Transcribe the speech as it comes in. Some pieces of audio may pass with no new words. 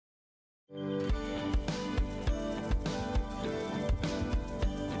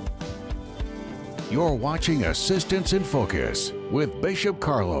You're watching Assistance in Focus with Bishop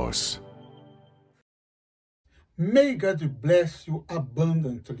Carlos. May God bless you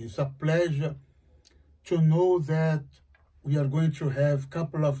abundantly. It's a pleasure to know that we are going to have a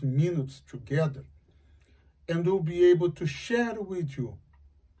couple of minutes together and we'll be able to share with you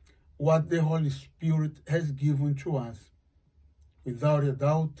what the Holy Spirit has given to us. Without a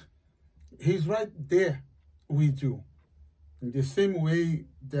doubt, He's right there with you. In the same way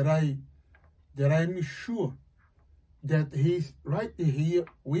that I'm sure that He's right here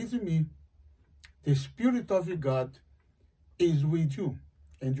with me. The Spirit of God is with you,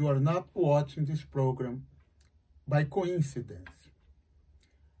 and you are not watching this program by coincidence.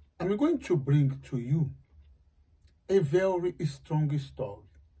 I'm going to bring to you a very strong story,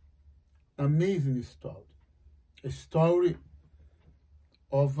 amazing story, a story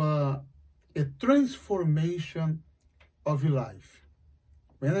of a transformation of life.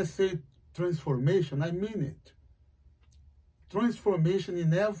 When I say transformation, I mean it. Transformation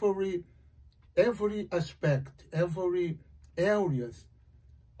in every aspect, every areas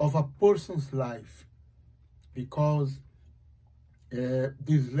of a person's life, because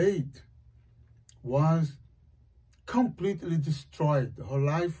this lady was completely destroyed. Her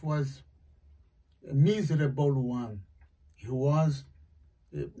life was a miserable one. He was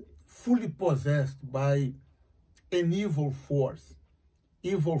fully possessed by an evil force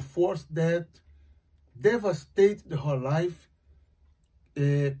that devastated her life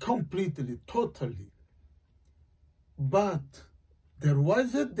completely, totally. But there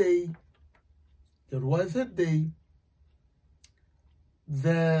was a day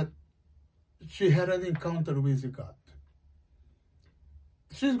that she had an encounter with God.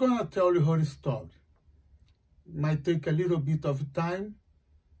 She's going to tell you her story. It might take a little bit of time,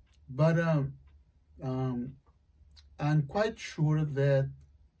 but I'm quite sure that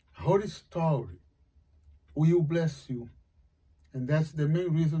her story will bless you. And that's the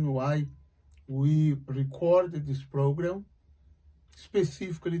main reason why we recorded this program,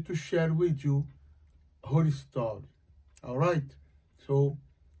 specifically to share with you her story. All right? So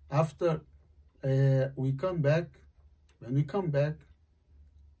after when we come back,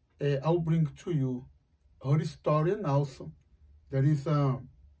 I'll bring to you her story, and also there is a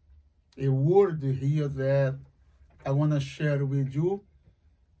word here that I want to share with you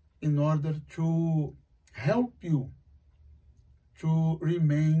in order to help you to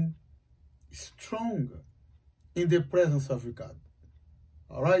remain strong in the presence of God.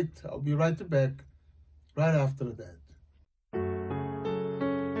 All right, I'll be right back right after that.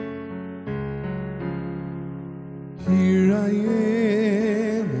 Here I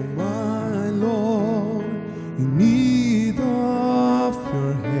am, oh my Lord, in need of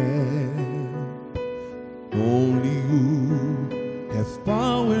your help. Only you have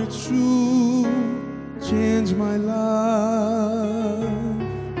power to change my life.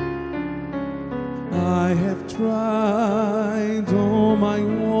 I have tried on my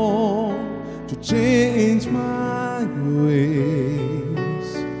own to change my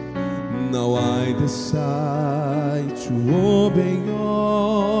ways. Now I decide to obey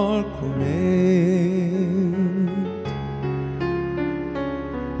your command.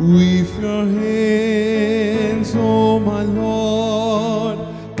 With your hands, oh my Lord,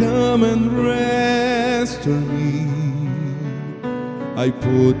 come and rest on me. I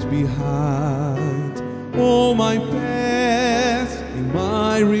put behind all my past and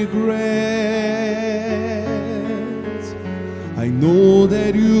my regrets. I know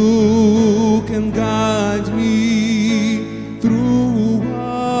that you can guide me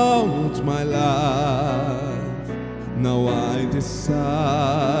throughout my life. Now I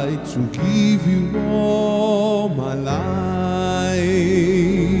decide to give you all my life.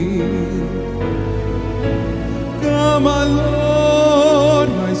 Come, my Lord,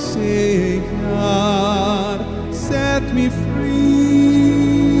 my Savior, set me free.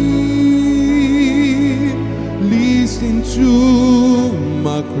 Listen to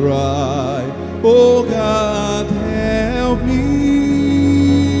my cry, oh God, help me.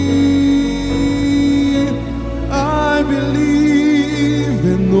 I believe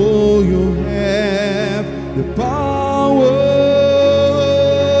and know you have the power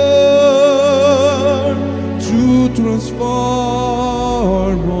to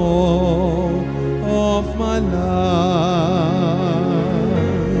transform all of my life.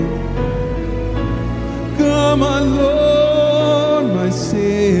 Come, my Lord, my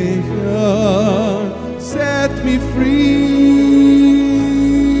Savior, set me free.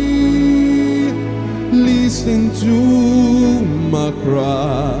 Listen to my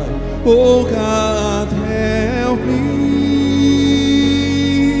cry, oh God, help me.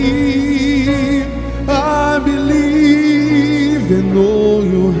 know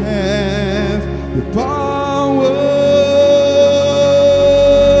you have the power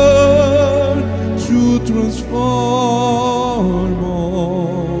to transform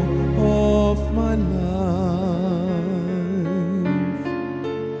all of my life.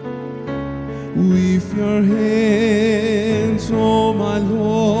 With your hands, oh my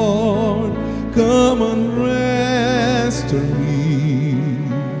Lord, come and rest on me.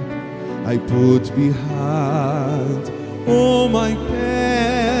 I put behind all my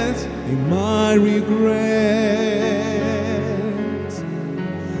past and my regrets.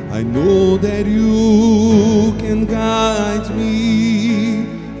 I know that you can guide me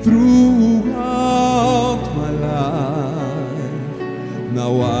throughout my life.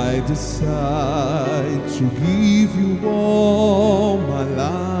 Now I decide to give you all my life.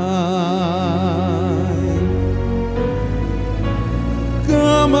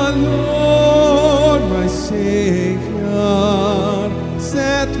 Come on, Lord, my Savior,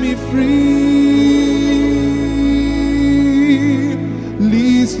 set me free.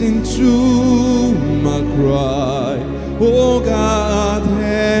 Listen to my cry, oh God,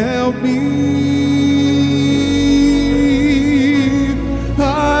 help me.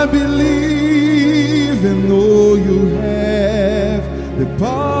 I believe and know you have the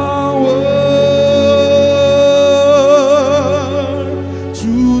power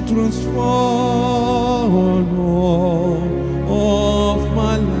to transform all of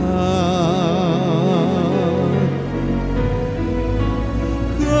my life.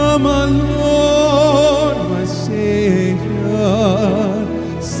 Come on, Lord, my Savior,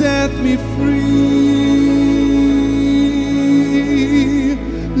 set me free.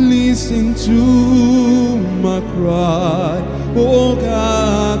 Listen to my cry, oh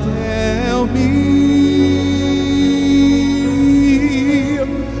God, help me.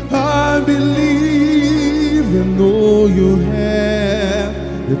 I believe and know you have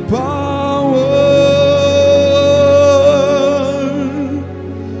the power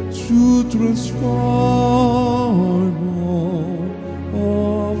to transform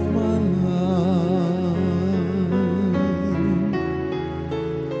all of my life.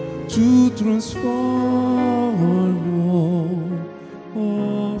 To transform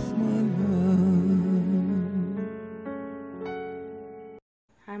all of my life.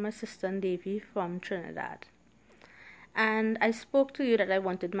 I'm Assistant Davy from Trinidad, and I spoke to you that I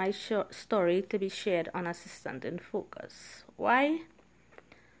wanted my story to be shared on Assistant in Focus. Why?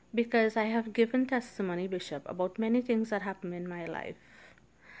 Because I have given testimony, Bishop, about many things that happen in my life,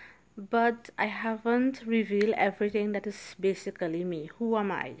 but I haven't revealed everything that is basically me. Who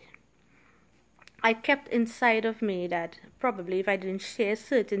am I? I kept inside of me that probably if I didn't share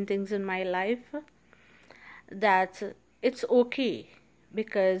certain things in my life, that it's okay,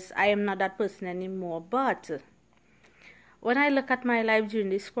 because I am not that person anymore. But when I look at my life during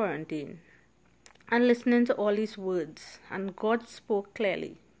this quarantine and listening to all these words, and God spoke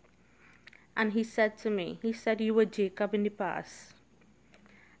clearly, and he said to me, he said, you were Jacob in the past.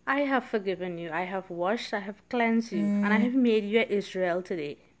 I have forgiven you, I have washed, I have cleansed you, and I have made you Israel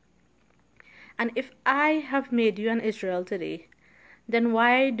today. And if I have made you an Israel today, then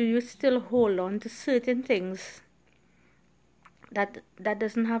why do you still hold on to certain things that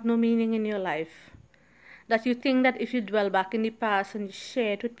doesn't have no meaning in your life? That you think that if you dwell back in the past and you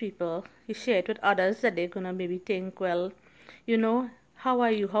share it with people, you share it with others, that they're going to maybe think, well, you know, how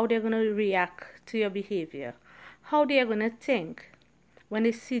are you? How they're going to react to your behavior? How they're going to think when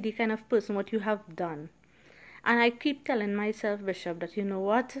they see the kind of person what you have done? And I keep telling myself, Bishop, that you know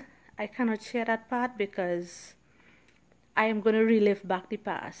what? I cannot share that part because I am going to relive back the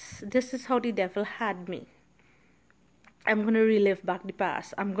past. This is how the devil had me. I'm going to relive back the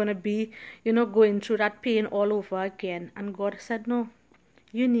past. I'm going to be, going through that pain all over again. And God said, no,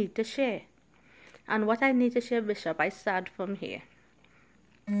 you need to share. And what I need to share, Bishop, I start from here.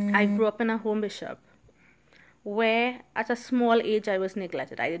 I grew up in a home, Bishop, where at a small age I was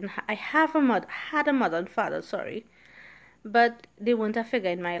neglected. I had a mother and father, but they weren't a figure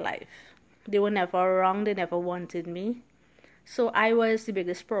in my life. They were never around. They never wanted me. So I was the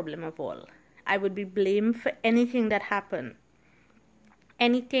biggest problem of all. I would be blamed for anything that happened.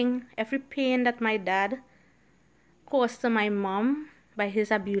 Anything, every pain that my dad caused to my mom by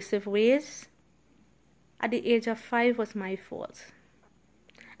his abusive ways, at the age of 5 was my fault.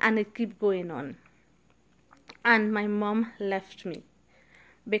 And it kept going on. And my mom left me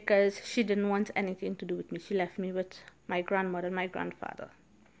because she didn't want anything to do with me. She left me with my grandmother and my grandfather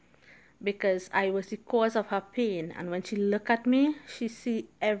because I was the cause of her pain. And when she looked at me, she see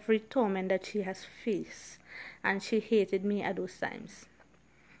every torment that she has faced, and she hated me at those times.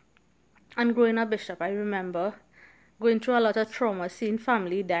 And growing up, Bishop, I remember going through a lot of trauma, seeing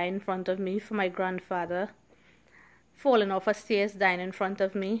family die in front of me, for my grandfather falling off a stairs, dying in front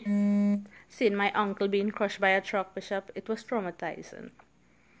of me, seeing my uncle being crushed by a truck, Bishop. It was traumatizing.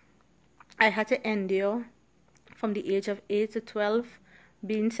 I had to endure, from the age of 8 to 12,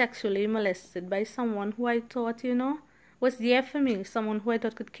 being sexually molested by someone who I thought, was there for me, someone who I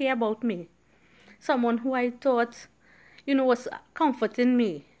thought could care about me, someone who I thought, was comforting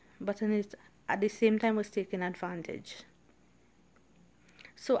me, but at the same time was taking advantage.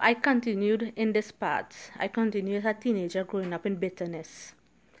 So I continued in this path. I continued as a teenager growing up in bitterness.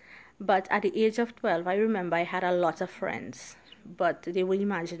 But at the age of 12, I remember I had a lot of friends, but they were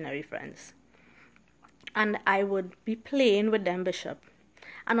imaginary friends. And I would be playing with them, Bishop.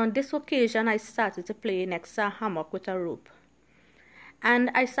 And on this occasion, I started to play next to a hammock with a rope.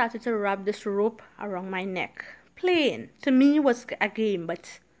 And I started to wrap this rope around my neck. Playing, to me, was a game,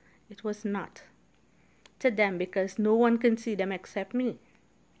 but it was not to them, because no one can see them except me.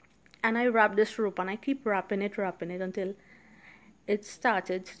 And I wrapped this rope, and I keep wrapping it until it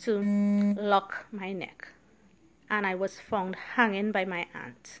started to lock my neck. And I was found hanging by my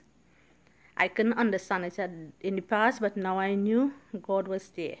aunt. I couldn't understand it in the past, but now I knew God was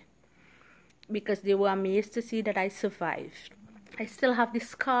there, because they were amazed to see that I survived. I still have the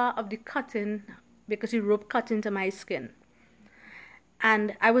scar of the cutting, because the rope cut into my skin.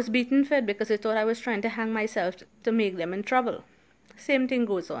 And I was beaten for it because they thought I was trying to hang myself to make them in trouble. Same thing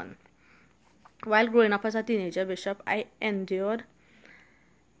goes on. While growing up as a teenager, Bishop, I endured.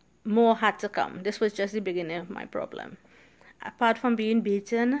 More had to come. This was just the beginning of my problem. Apart from being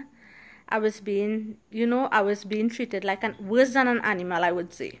beaten, I was being treated like worse than an animal, I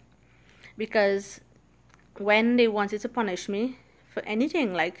would say. Because when they wanted to punish me for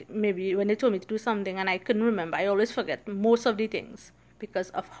anything, like maybe when they told me to do something and I couldn't remember, I always forget most of the things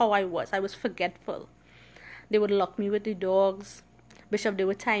because of how I was. I was forgetful. They would lock me with the dogs. Bishop, they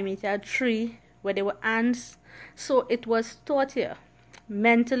would tie me to a tree where there were ants. So it was torture,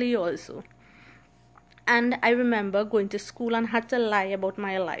 mentally also. And I remember going to school and had to lie about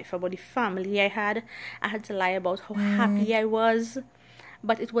my life, about the family I had. I had to lie about how happy I was.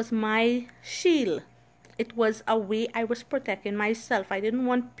 But it was my shield. It was a way I was protecting myself. I didn't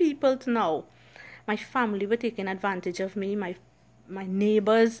want people to know. My family were taking advantage of me, my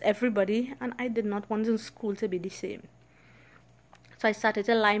neighbors, everybody. And I did not want in school to be the same. So I started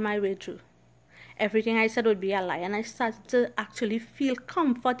to lie my way through. Everything I said would be a lie. And I started to actually feel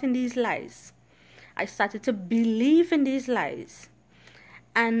comfort in these lies. I started to believe in these lies.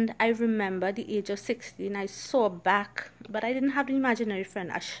 And I remember at the age of 16, I saw back, but I didn't have an imaginary friend,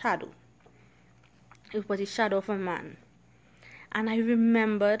 a shadow. It was the shadow of a man. And I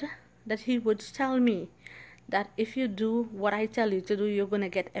remembered that he would tell me that if you do what I tell you to do, you're going to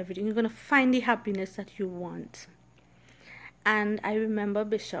get everything. You're going to find the happiness that you want. And I remember,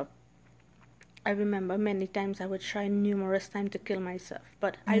 Bishop, many times I would try numerous times to kill myself.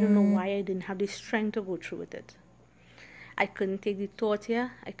 But I don't know why I didn't have the strength to go through with it. I couldn't take the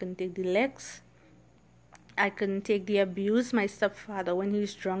torture. I couldn't take the licks. I couldn't take the abuse. My stepfather, when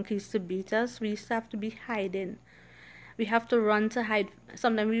he's drunk, he used to beat us. We used to have to be hiding. We have to run to hide.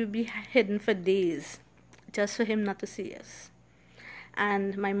 Sometimes we would be hidden for days just for him not to see us.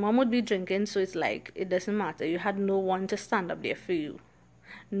 And my mom would be drinking, so it's like, it doesn't matter. You had no one to stand up there for you.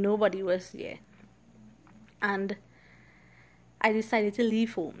 Nobody was there. And I decided to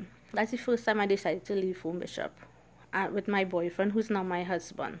leave home. That's the first time I decided to leave home, Bishop, with my boyfriend, who's now my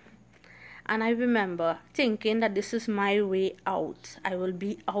husband. And I remember thinking that this is my way out. I will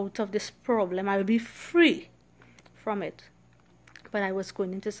be out of this problem. I will be free from it. But I was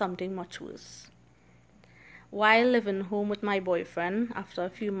going into something much worse. While living home with my boyfriend, after a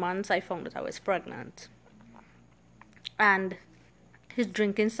few months, I found that I was pregnant. And his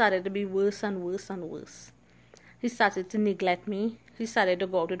drinking started to be worse and worse and worse. He started to neglect me. He started to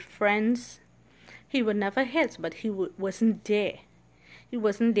go out with friends. He would never hit, but he wasn't there. He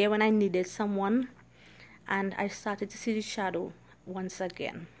wasn't there when I needed someone. And I started to see the shadow once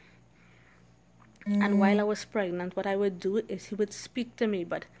again. And while I was pregnant, what I would do is he would speak to me,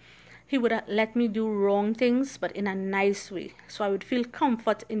 but he would let me do wrong things, but in a nice way. So I would feel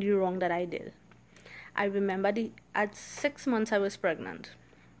comfort in the wrong that I did. I remember at 6 months I was pregnant.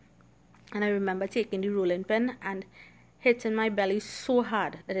 And I remember taking the rolling pin and hitting my belly so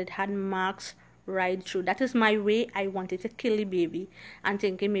hard that it had marks right through. That is my way. I wanted to kill the baby and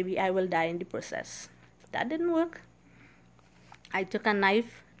thinking maybe I will die in the process. That didn't work. I took a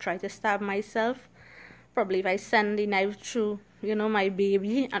knife, tried to stab myself. Probably if I send the knife through, my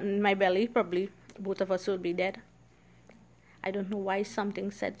baby and my belly, probably both of us would be dead. I don't know why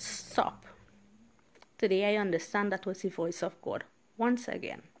something said stop. Today I understand that was the voice of God. Once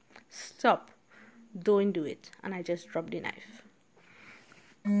again, stop, don't do it. And I just dropped the knife.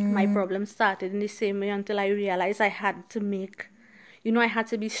 My problem started in the same way until I realized I had to make, I had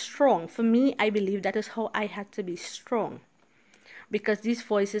to be strong. For me, I believe that is how I had to be strong. Because these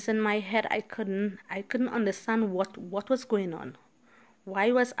voices in my head, I couldn't understand what was going on.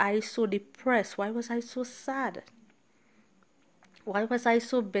 Why was I so depressed? Why was I so sad? Why was I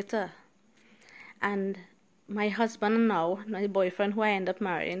so bitter? And my husband now, my boyfriend who I ended up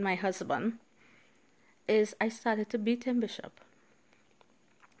marrying, my husband, I started to beat him, Bishop.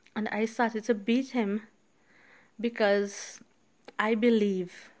 And I started to beat him because I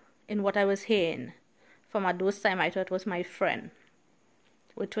believe in what I was hearing. From at those time, I thought it was my friend,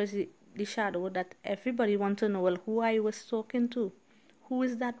 which was the shadow that everybody wanted to know, well, who I was talking to. Who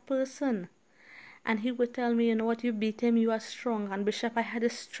is that person? And he would tell me, you know what, you beat him, you are strong. And Bishop, I had a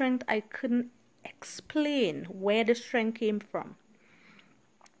strength I couldn't explain where the strength came from.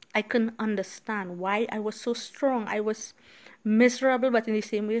 I couldn't understand why I was so strong. I was miserable, but in the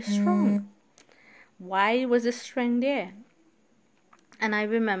same way strong. Why was the strength there? And I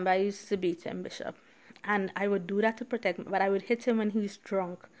remember I used to beat him, Bishop. And I would do that to protect him, but I would hit him when he was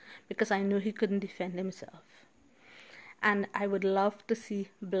drunk because I knew he couldn't defend himself. And I would love to see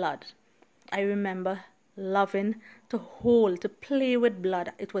blood. I remember loving to hold, to play with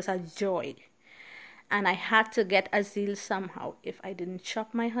blood. It was a joy. And I had to get a zeal somehow. If I didn't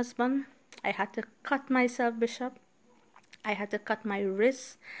chop my husband, I had to cut myself, Bishop. I had to cut my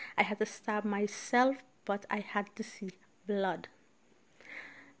wrists. I had to stab myself, but I had to see blood.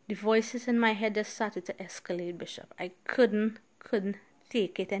 The voices in my head just started to escalate, Bishop. I couldn't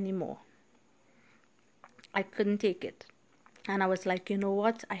take it anymore. I couldn't take it. And I was like, you know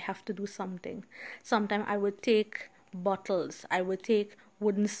what? I have to do something. Sometimes I would take bottles. I would take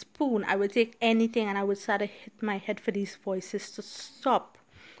wooden spoon. I would take anything, and I would start to hit my head for these voices to stop.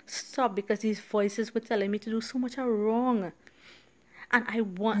 Stop, because these voices were telling me to do so much wrong. And I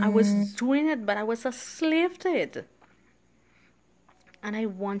was doing it, but I was a slave to it. And I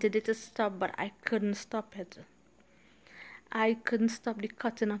wanted it to stop, but I couldn't stop it. I couldn't stop the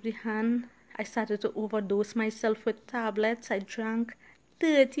cutting of the hand. I started to overdose myself with tablets. I drank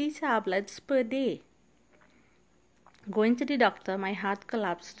 30 tablets per day. Going to the doctor, my heart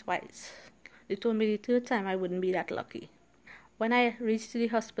collapsed twice. They told me the third time I wouldn't be that lucky. When I reached the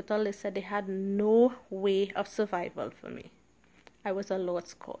hospital, they said they had no way of survival for me. I was a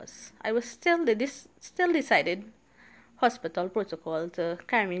lost cause. They still decided hospital protocol to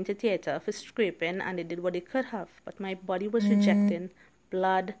carry me into theater for scraping, and they did what they could have. But my body was rejecting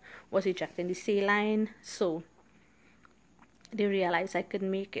blood, was rejecting the saline, so they realized I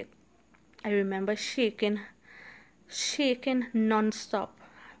couldn't make it. I remember shaking non-stop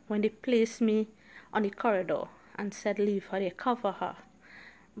when they placed me on the corridor and said, leave her, they cover her.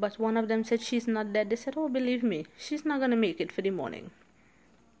 But one of them said, she's not dead. They said, oh, believe me, she's not going to make it for the morning.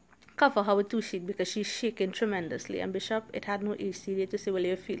 Cover her with 2 sheets because she's shaking tremendously. And Bishop, it had no AC there to say, well,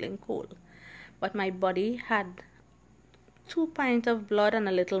 you're feeling cold. But my body had 2 pints of blood and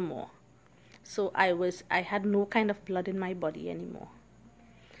a little more. So I had no kind of blood in my body anymore.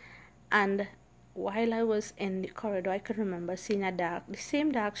 And while I was in the corridor, I could remember seeing the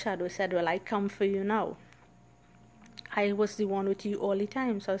same dark shadow said, well, I come for you now. I was the one with you all the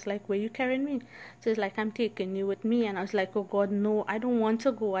time. So I was like, where you carrying me? So it's like, I'm taking you with me. And I was like, oh God, no, I don't want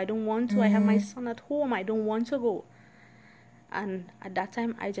to go. I don't want to. I have my son at home. I don't want to go. And at that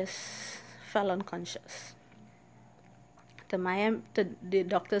time, I just fell unconscious. To the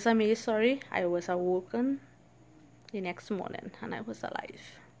doctors are made sorry, I was awoken the next morning and I was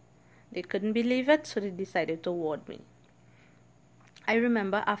alive. They couldn't believe it, so they decided to ward me. I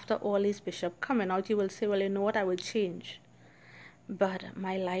remember after all this, Bishop, coming out, you will say, well, you know what, I will change. But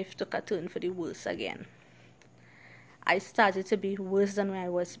my life took a turn for the worse again. I started to be worse than where I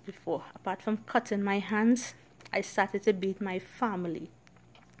was before. Apart from cutting my hands, I started to beat my family.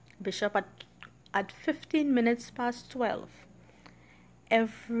 Bishop, at 15 minutes past 12,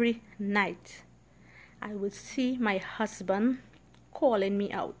 every night, I would see my husband calling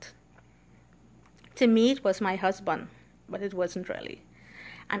me out. To me, it was my husband, but it wasn't really.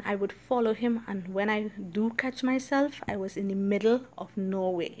 And I would follow him, and when I do catch myself, I was in the middle of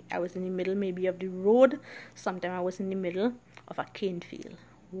nowhere. I was in the middle maybe of the road. Sometimes I was in the middle of a cane field.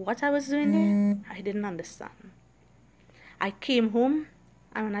 What I was doing there, I didn't understand. I came home,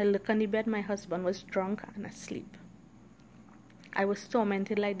 and when I looked on the bed, my husband was drunk and asleep. I was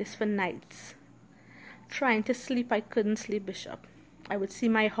tormented like this for nights. Trying to sleep, I couldn't sleep, Bishop. I would see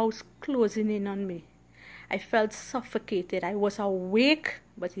my house closing in on me. I felt suffocated. I was awake,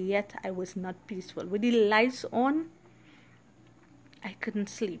 but yet I was not peaceful. With the lights on, I couldn't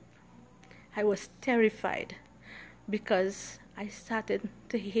sleep. I was terrified because I started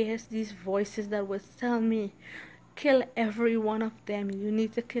to hear these voices that was telling me, kill every one of them. You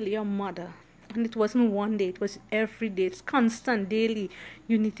need to kill your mother. And it wasn't one day, it was every day. It's constant, daily.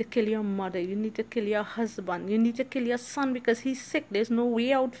 You need to kill your mother. You need to kill your husband. You need to kill your son because he's sick. There's no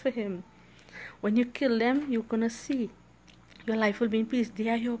way out for him. When you kill them, you're going to see. Your life will be in peace. They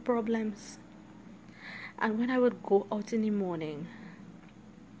are your problems. And when I would go out in the morning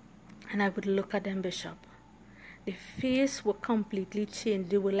and I would look at them, Bishop, their face were completely changed.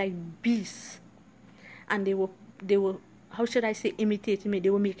 They were like beasts. And they were, how should I say, imitating me. They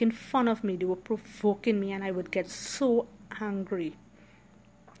were making fun of me. They were provoking me, and I would get so angry.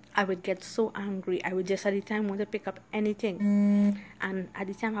 I would get so angry. I would just at the time want to pick up anything. And at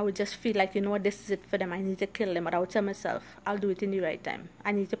the time I would just feel like, you know what, this is it for them. I need to kill them. But I would tell myself, I'll do it in the right time.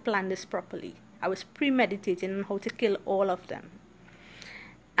 I need to plan this properly. I was premeditating on how to kill all of them.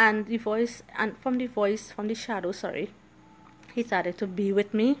 And from the shadow, he started to be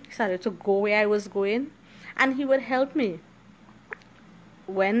with me. He started to go where I was going. And he would help me.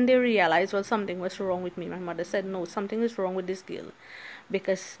 When they realized, well, something was wrong with me, my mother said, no, something is wrong with this girl.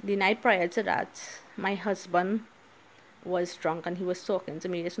 Because the night prior to that, my husband was drunk and he was talking to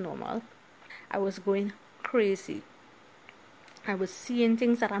me as normal. I was going crazy. I was seeing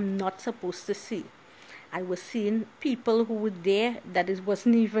things that I'm not supposed to see. I was seeing people who were there that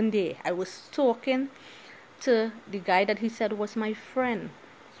wasn't even there. I was talking to the guy that he said was my friend.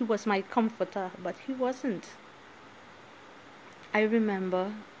 He was my comforter, but he wasn't. I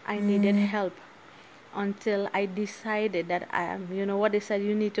remember I needed help until I decided that you know what, they said,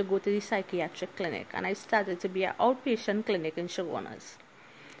 you need to go to the psychiatric clinic. And I started to be an outpatient clinic in Chaguanas.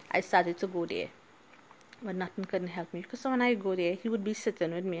 I started to go there, but nothing couldn't help me. Because when I go there, he would be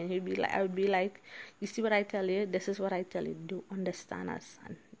sitting with me and I would be like, you see what I tell you? This is what I tell you. Do understand us.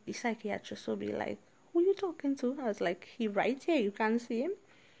 And the psychiatrist would be like, who are you talking to? I was like, he right here, you can't see him.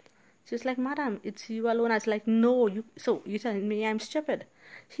 She's like, madam, it's you alone. I was like, no, you're telling me I'm stupid.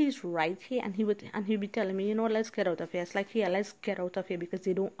 He's right here, and he'd be telling me, you know, let's get out of here. It's like, yeah, let's get out of here because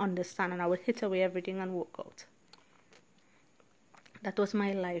they don't understand. And I would hit away everything and walk out. That was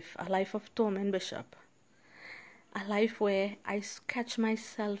my life, a life of torment, Bishop. A life where I catch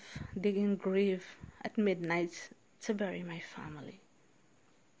myself digging grave at midnight to bury my family.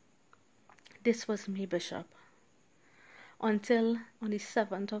 This was me, Bishop. Until on the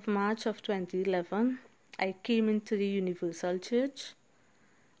 7th of March of 2011, I came into the Universal Church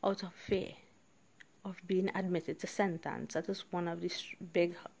out of fear of being admitted to St. Anne's. That is one of the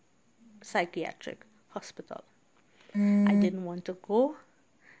big psychiatric hospitals. I didn't want to go,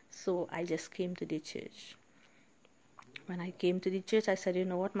 so I just came to the church. When I came to the church, I said, you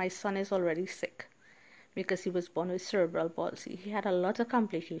know what, my son is already sick because he was born with cerebral palsy. He had a lot of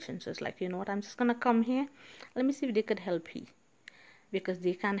complications. So it's like, you know what, I'm just going to come here. Let me see if they could help me, because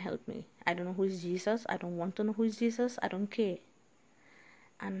they can't help me. I don't know who is Jesus. I don't want to know who is Jesus. I don't care.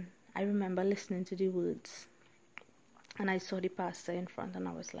 And I remember listening to the words. And I saw the pastor in front, and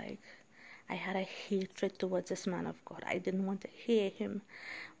I was like, I had a hatred towards this man of God. I didn't want to hear him.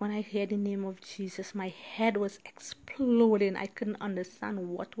 When I heard the name of Jesus, my head was exploding. I couldn't understand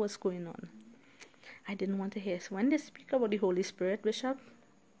what was going on. I didn't want to hear. So when they speak about the Holy Spirit, Bishop,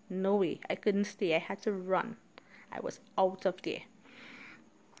 no way. I couldn't stay. I had to run. I was out of there.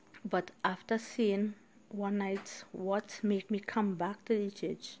 But after seeing one night what made me come back to the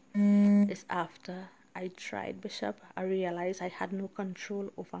church is after I tried, Bishop, I realized I had no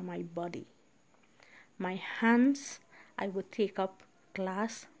control over my body. My hands, I would take up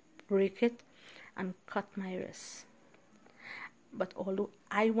glass, break it, and cut my wrists. But although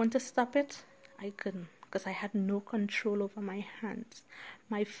I want to stop it, I couldn't, because I had no control over my hands.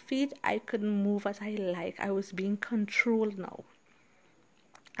 My feet, I couldn't move as I like. I was being controlled now.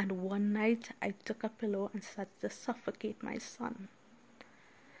 And one night, I took a pillow and started to suffocate my son.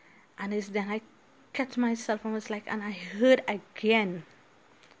 And it's then I catch myself and was like, and I heard again,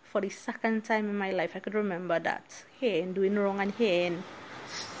 for the second time in my life, I could remember that, hey, doing wrong and hearing,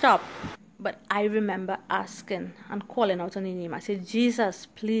 stop. But I remember asking and calling out on the name. I said, Jesus,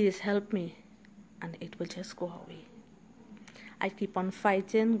 please help me. And it will just go away. I keep on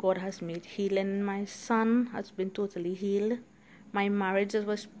fighting. God has made healing. My son has been totally healed. My marriage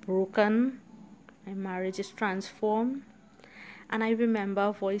was broken. My marriage is transformed. And I remember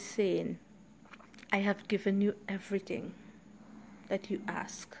a voice saying, I have given you everything that you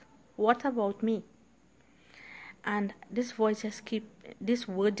ask. What about me? And this voice just keep this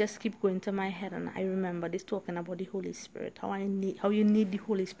word just keep going to my head, and I remember this talking about the Holy Spirit, how you need the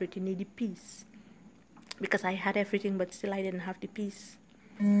Holy Spirit, you need the peace, because I had everything but still I didn't have the peace.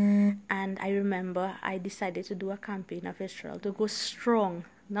 And I remember I decided to do a campaign of Israel to go strong,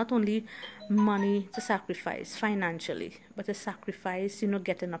 not only money to sacrifice financially, but to sacrifice,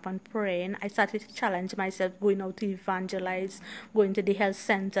 getting up and praying. I started to challenge myself, going out to evangelize, going to the health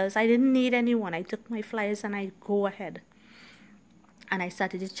centers. I didn't need anyone. I took my flyers and I go ahead. And I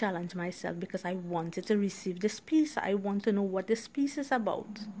started to challenge myself because I wanted to receive this peace. I want to know what this peace is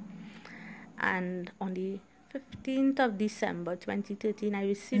about. And on the 15th of December 2013, I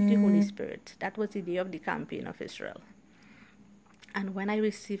received the Holy Spirit. That was the day of the campaign of Israel. And when I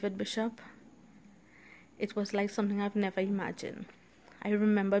received it, Bishop, it was like something I've never imagined. I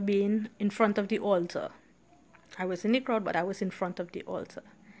remember being in front of the altar. I was in the crowd, but I was in front of the altar.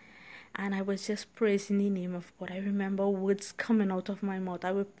 And I was just praising the name of God. I remember words coming out of my mouth.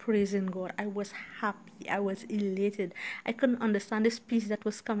 I was praising God. I was happy. I was elated. I couldn't understand this peace that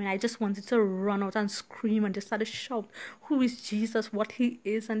was coming. I just wanted to run out and scream and just start to shout, who is Jesus, what he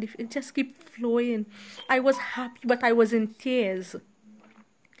is, and it just kept flowing. I was happy, but I was in tears.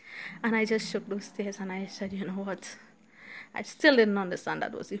 And I just shook those tears and I said, you know what? I still didn't understand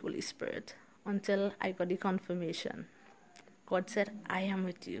that was the Holy Spirit until I got the confirmation. God said, I am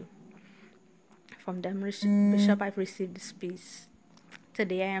with you. From them, Bishop, I've received this peace.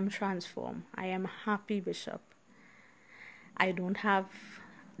 Today I am transformed. I am happy, Bishop. I don't have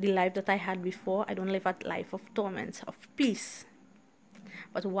the life that I had before. I don't live a life of torment, of peace.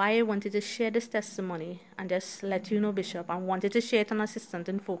 But why I wanted to share this testimony and just let you know, Bishop, I wanted to share it on Assistant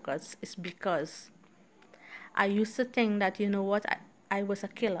in Focus is because I used to think that, you know what, I was a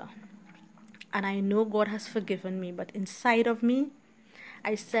killer. And I know God has forgiven me, but inside of me,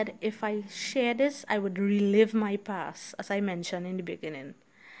 I said if I share this, I would relive my past, as I mentioned in the beginning.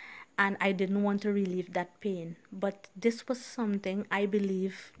 And I didn't want to relive that pain. But this was something I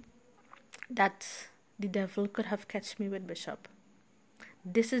believe that the devil could have catch me with, Bishop.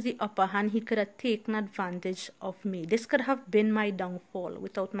 This is the upper hand. He could have taken advantage of me. This could have been my downfall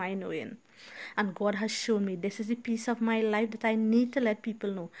without my knowing. And God has shown me this is the piece of my life that I need to let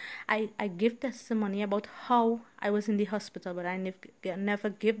people know. I give testimony about how I was in the hospital, but I never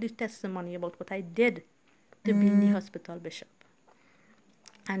give the testimony about what I did to be in the hospital, Bishop.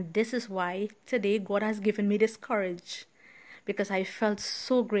 And this is why today God has given me this courage, because I felt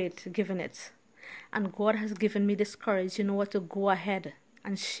so great giving it. And God has given me this courage, you know what, to go ahead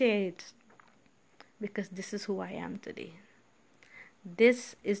and share it, because this is who I am today.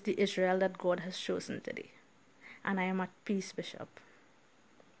 This is the Israel that God has chosen today. And I am at peace, Bishop.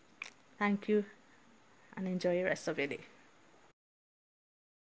 Thank you, and enjoy the rest of your day.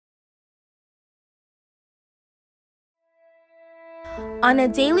 On a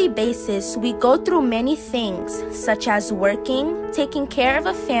daily basis, we go through many things, such as working, taking care of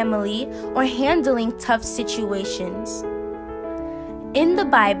a family, or handling tough situations. In the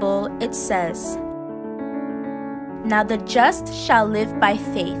Bible, it says, "Now the just shall live by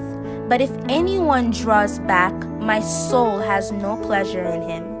faith, but if anyone draws back, my soul has no pleasure in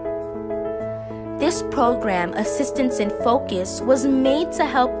him." This program, Assistance in Focus, was made to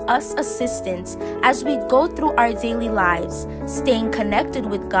help us assistants as we go through our daily lives, staying connected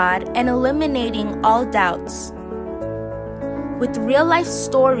with God and eliminating all doubts. With real-life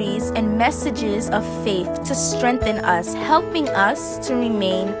stories and messages of faith to strengthen us, helping us to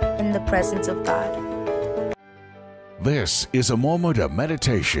remain in the presence of God. This is a moment of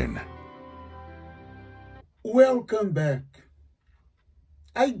meditation. Welcome back.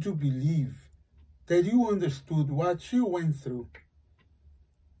 I do believe that you understood what she went through,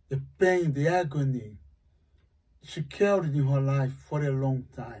 the pain, the agony she carried in her life for a long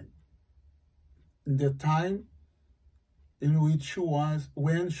time. In the time in which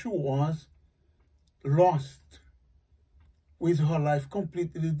when she was lost, with her life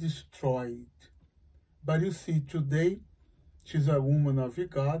completely destroyed. But you see, today, she's a woman of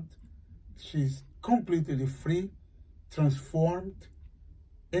God. She's completely free, transformed,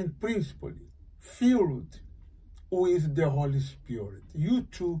 and principally filled with the Holy Spirit. You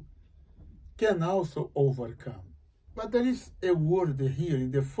too can also overcome. But there is a word here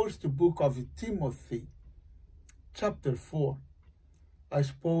in the first book of Timothy, chapter 4. I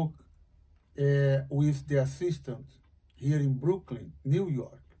spoke with the assistant here in Brooklyn, New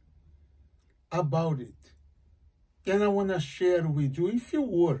York, about it. And I want to share with you in few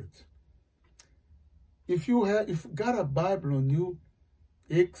words. If you got a Bible on you,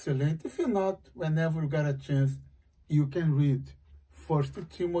 excellent. If you're not, whenever you got a chance, you can read 1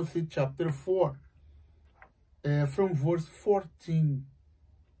 Timothy chapter 4. from verse 14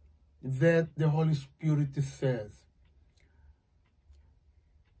 that the Holy Spirit says,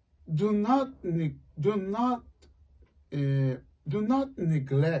 do not neglect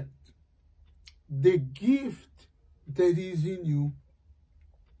the gift that is in you,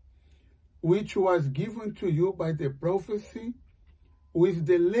 which was given to you by the prophecy with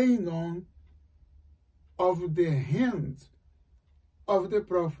the laying on of the hands of the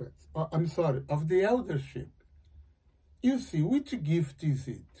prophets, of the eldership. You see, which gift is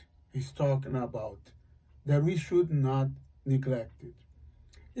it he's talking about that we should not neglect it?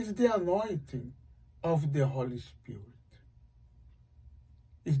 It's the anointing of the Holy Spirit.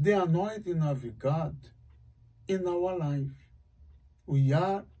 It's the anointing of God in our life. We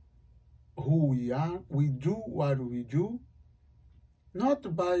are who we are. We do what we do,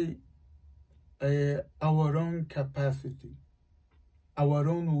 not by our own capacity, our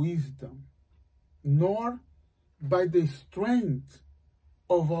own wisdom, nor by the strength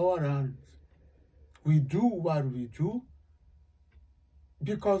of our arms. We do what we do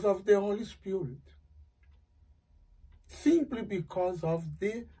because of the Holy Spirit, simply because of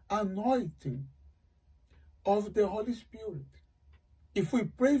the anointing of the Holy Spirit. If we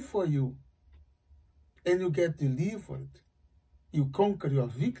pray for you and you get delivered, you conquer your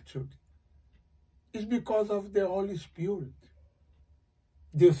victory, it's because of the Holy Spirit.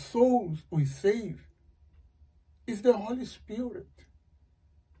 The souls we save is the Holy Spirit.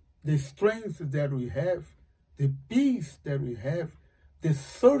 The strength that we have, the peace that we have, the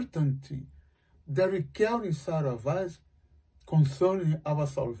certainty that we carry inside of us concerning our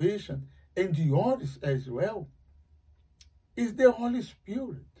salvation and yours as well, is the Holy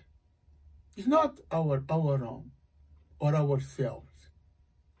Spirit. It's not our own or ourselves.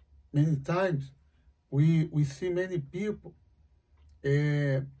 Many times we see many people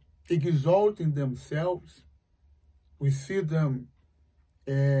exalting themselves. We see them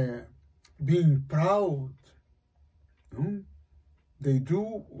being proud. They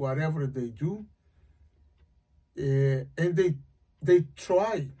do whatever they do, and they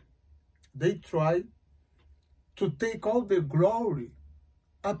try to take all the glory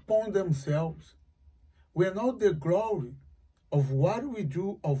upon themselves, when all the glory of what we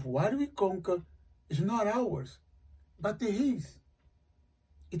do, of what we conquer, is not ours, but His.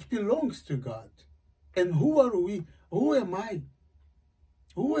 It belongs to God. And who are we? Who am I?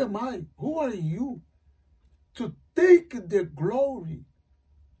 Who am I? Who are you to take the glory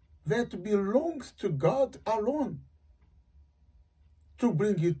that belongs to God alone, to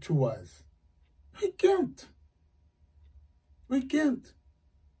bring it to us? We can't. We can't.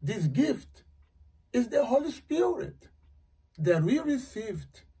 This gift is the Holy Spirit that we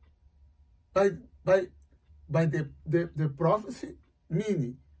received by the prophecy,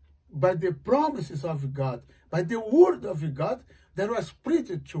 meaning by the promises of God, by the word of God that was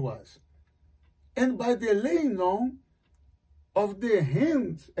preached to us, and by the laying on of the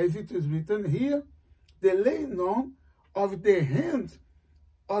hands, as it is written here, the laying on of the hands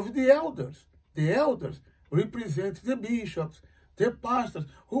of the elders. The elders represent the bishops, the pastors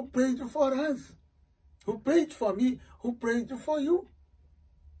who prayed for us, who prayed for me, who prayed for you.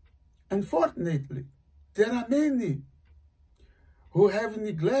 Unfortunately, there are many who have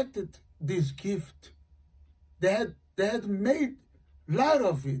neglected this gift. They had made light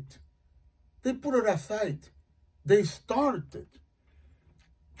of it. They put it aside. They started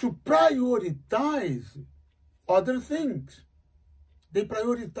to prioritize other things. They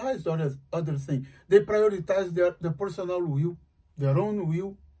prioritized other things. They prioritized their personal will, their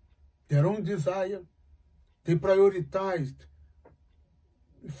own desire. They prioritized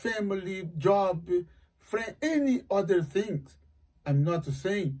family, job, friend, any other things. I'm not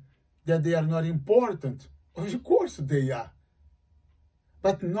saying that they are not important. Of course they are.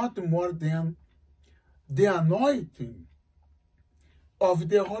 But not more than the anointing of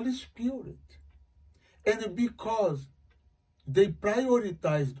the Holy Spirit. And because they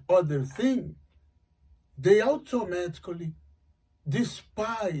prioritized other things, they automatically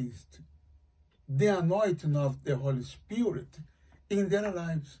despised the anointing of the Holy Spirit in their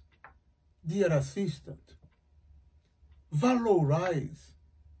lives. Dear assistant, valorize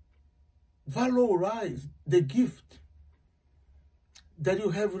the gift that you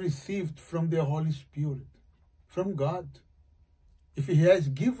have received from the Holy Spirit, from God. If He has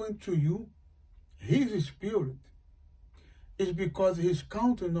given to you His Spirit, it's because He's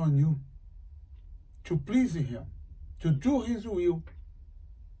counting on you to please Him, to do His will,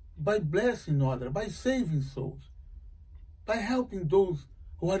 by blessing others, by saving souls, by helping those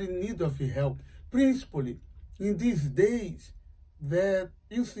who are in need of help, principally in these days that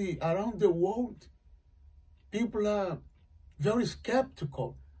you see around the world, People are very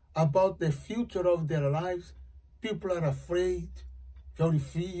skeptical about the future of their lives. People are afraid, very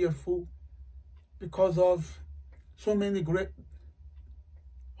fearful, because of so many great,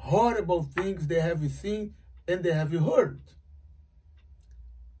 horrible things they have seen and they have heard.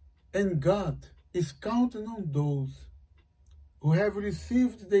 And God is counting on those who have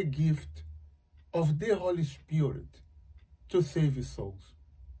received the gift of the Holy Spirit to save souls.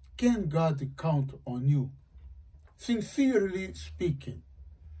 Can God count on you? Sincerely speaking,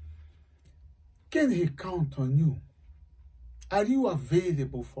 can He count on you? Are you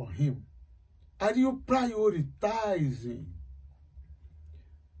available for Him? Are you prioritizing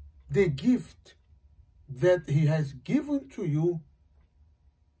the gift that He has given to you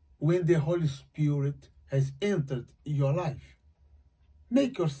when the Holy Spirit has entered your life?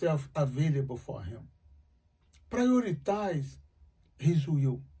 Make yourself available for Him. Prioritize His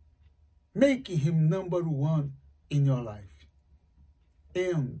will. Make Him number one in your life.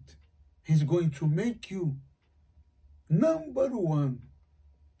 And He's going to make you number one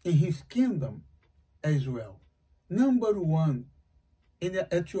in His kingdom as well. Number one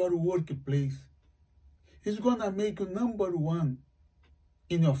at your workplace. He's going to make you number one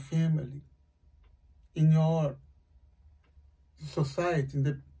in your family, in your society,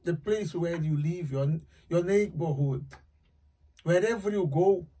 in the place where you live, your neighborhood. Wherever you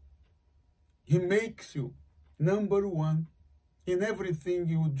go, He makes you number one in everything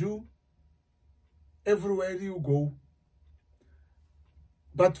you do, everywhere you go.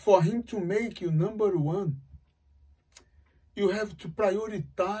 But for Him to make you number one, you have to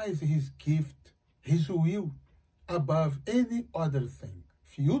prioritize His gift, His will, above any other thing.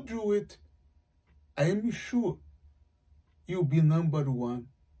 If you do it, I am sure you'll be number one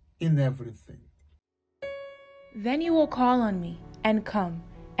in everything. Then you will call on me and come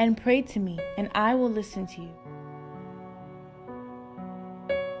and pray to me, and I will listen to you.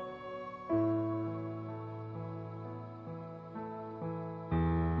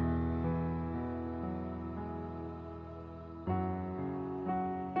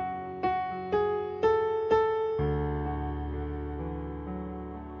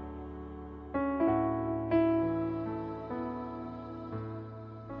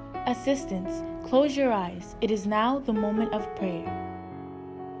 Assistants, close your eyes. It is now the moment of prayer.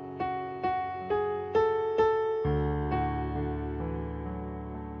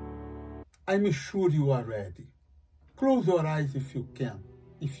 I'm sure you are ready. Close your eyes if you can,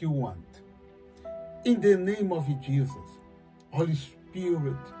 if you want. In the name of Jesus, Holy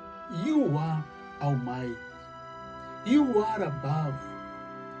Spirit, you are Almighty. You are above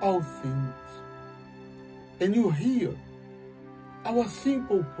all things. And you hear our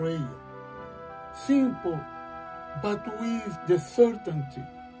simple prayer, simple but with the certainty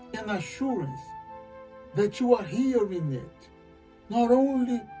and assurance that you are hearing it. Not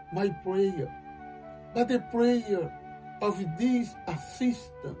only my prayer, but the prayer of this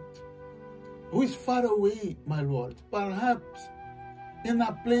assistant who is far away, my Lord, perhaps in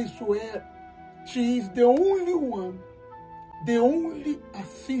a place where she is the only one, the only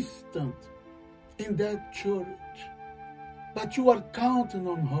assistant in that church. But you are counting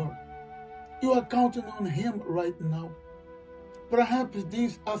on her. You are counting on him right now. Perhaps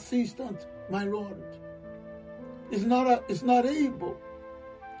this assistant, my Lord, is not able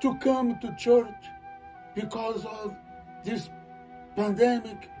to come to church because of this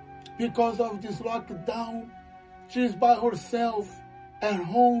pandemic, because of this lockdown. She is by herself at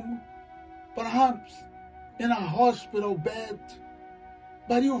home, perhaps in a hospital bed.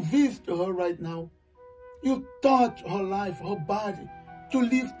 But you visit her right now. You touch her life, her body, to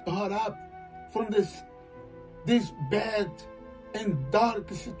lift her up from this bad and dark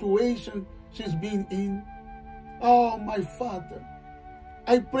situation she's been in. Oh, my Father,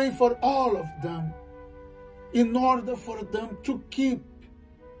 I pray for all of them in order for them to keep,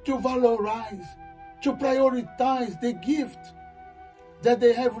 to valorize, to prioritize the gift that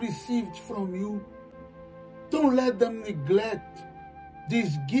they have received from you. Don't let them neglect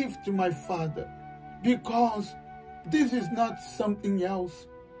this gift, my Father, because this is not something else,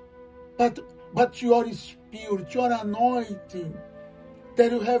 but your Spirit, your anointing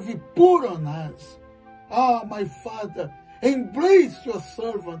that you have put on us. Ah, my Father, embrace your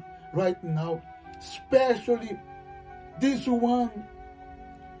servant right now, especially this one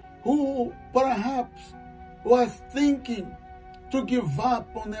who perhaps was thinking to give up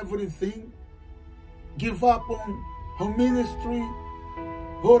on everything, give up on her ministry,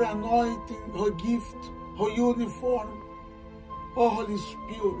 her anointing, her gift, her uniform. Oh, Holy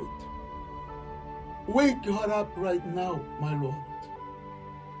Spirit, wake her up right now, my Lord.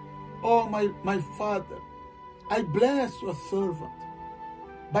 Oh, my Father, I bless your servant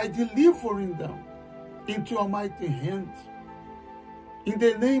by delivering them into your mighty hands. In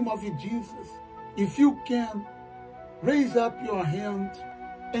the name of Jesus, if you can, raise up your hand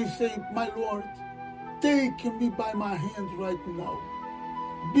and say, my Lord, take me by my hand right now.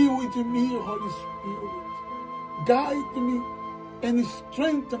 Be with me, Holy Spirit. Guide me and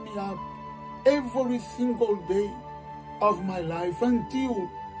strengthen me up every single day of my life until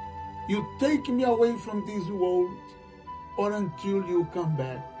you take me away from this world or until you come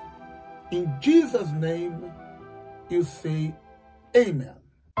back. In Jesus' name, you say, Amen.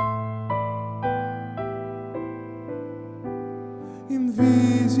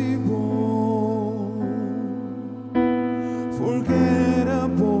 Invisible,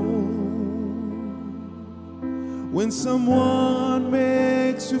 forgettable. When someone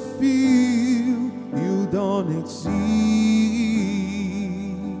makes you feel you don't exist,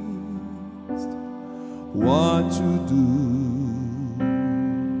 what to do,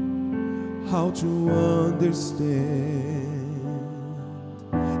 how to understand.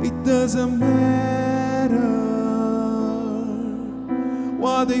 It doesn't matter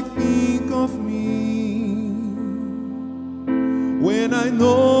what they think of me, when I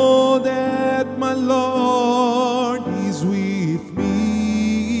know that my Lord is with me.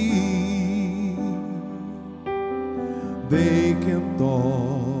 They can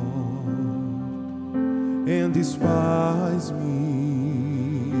talk and despise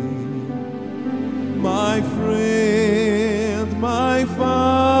me, my friend, my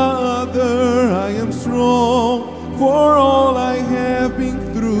Father. I am strong for all I have been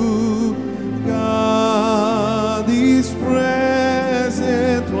through. God is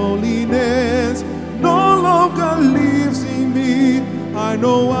present, loneliness no longer lives in me. I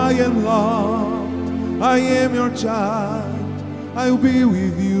know I am loved, I am your child, I'll be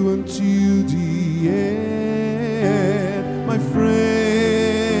with you until the end. My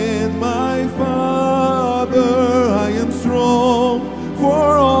friend, my Father, I am strong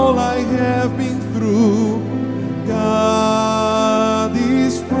for all I have been through. God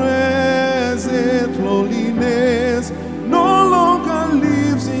is present, loneliness no longer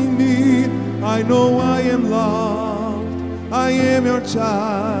lives in me. I know I am loved, I am your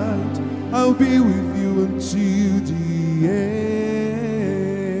child, I'll be with you until the end.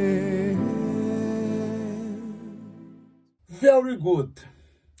 Very good.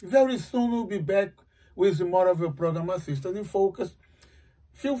 Very soon we'll be back with more of your program Assistant in Focus.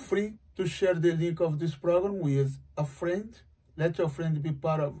 Feel free to share the link of this program with a friend. Let your friend be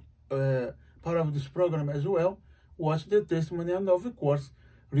part of this program as well. Watch the testimony and of course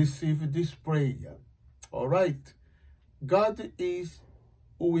receive this prayer. All right. God is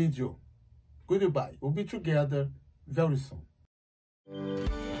with you. Goodbye. We'll be together very soon.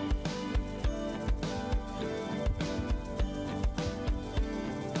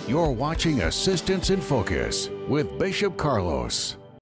 You're watching Assistance in Focus with Bishop Carlos.